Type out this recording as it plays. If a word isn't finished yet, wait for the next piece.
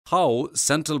how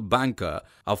central banker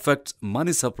affects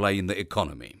money supply in the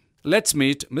economy. Let's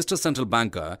meet Mr. Central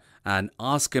Banker and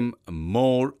ask him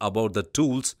more about the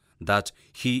tools that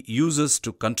he uses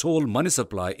to control money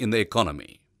supply in the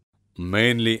economy.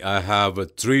 Mainly, I have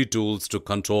 3 tools to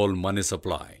control money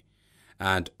supply,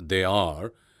 and they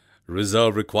are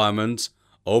reserve requirements,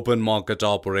 open market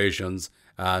operations,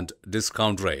 and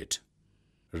discount rate.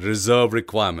 Reserve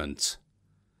requirements.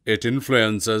 It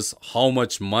influences how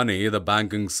much money the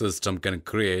banking system can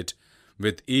create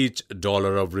with each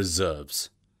dollar of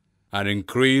reserves. An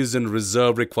increase in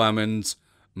reserve requirements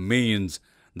means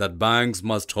that banks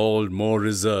must hold more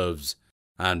reserves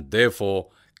and therefore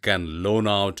can loan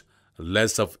out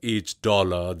less of each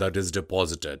dollar that is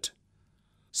deposited.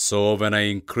 So when I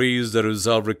increase the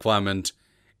reserve requirement,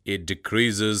 it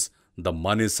decreases the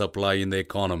money supply in the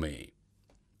economy.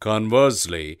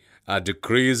 Conversely, a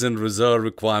decrease in reserve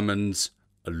requirements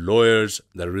lowers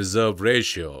the reserve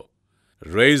ratio,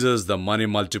 raises the money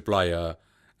multiplier,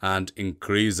 and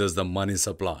increases the money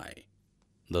supply.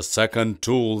 The second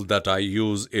tool that I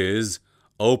use is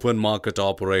open market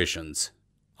operations.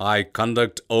 I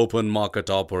conduct open market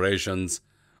operations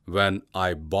when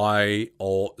I buy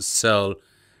or sell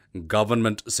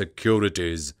government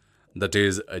securities, that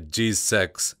is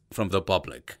G-SECs, from the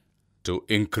public. To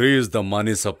increase the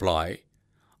money supply,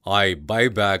 I buy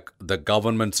back the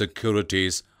government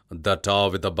securities that are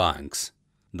with the banks.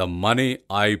 The money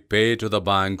I pay to the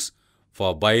banks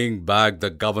for buying back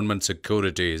the government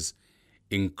securities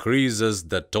increases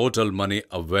the total money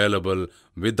available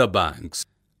with the banks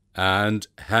and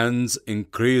hence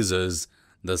increases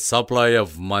the supply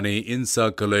of money in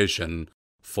circulation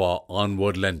for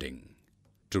onward lending.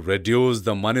 To reduce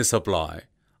the money supply,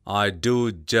 I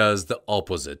do just the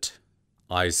opposite.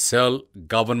 I sell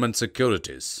government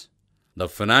securities. The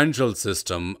financial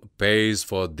system pays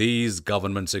for these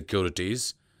government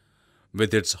securities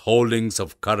with its holdings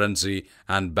of currency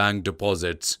and bank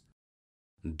deposits,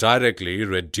 directly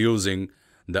reducing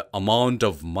the amount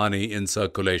of money in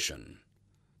circulation.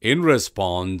 In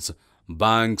response,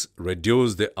 banks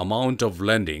reduce the amount of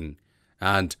lending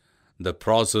and the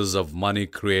process of money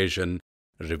creation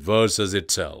reverses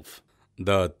itself.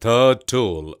 The third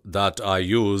tool that I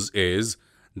use is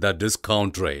the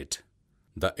discount rate,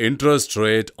 the interest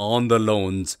rate on the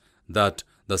loans that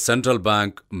the central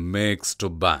bank makes to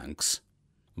banks.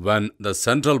 When the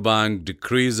central bank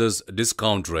decreases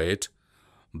discount rate,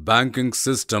 banking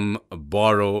system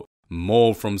borrow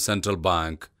more from central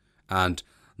bank and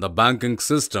the banking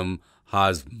system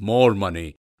has more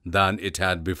money than it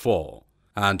had before,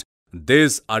 and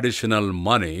this additional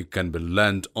money can be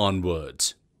lent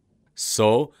onwards.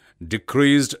 So,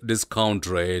 decreased discount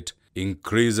rate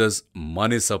increases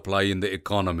money supply in the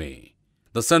economy.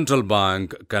 The central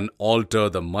bank can alter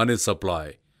the money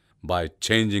supply by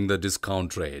changing the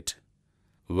discount rate.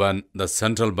 When the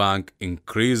central bank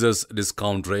increases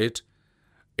discount rate,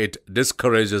 it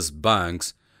discourages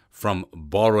banks from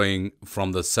borrowing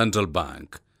from the central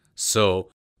bank,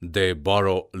 so they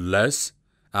borrow less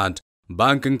and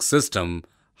banking system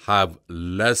have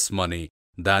less money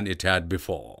than it had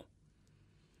before.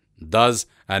 Thus,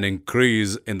 an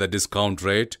increase in the discount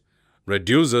rate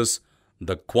reduces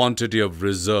the quantity of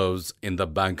reserves in the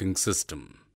banking system.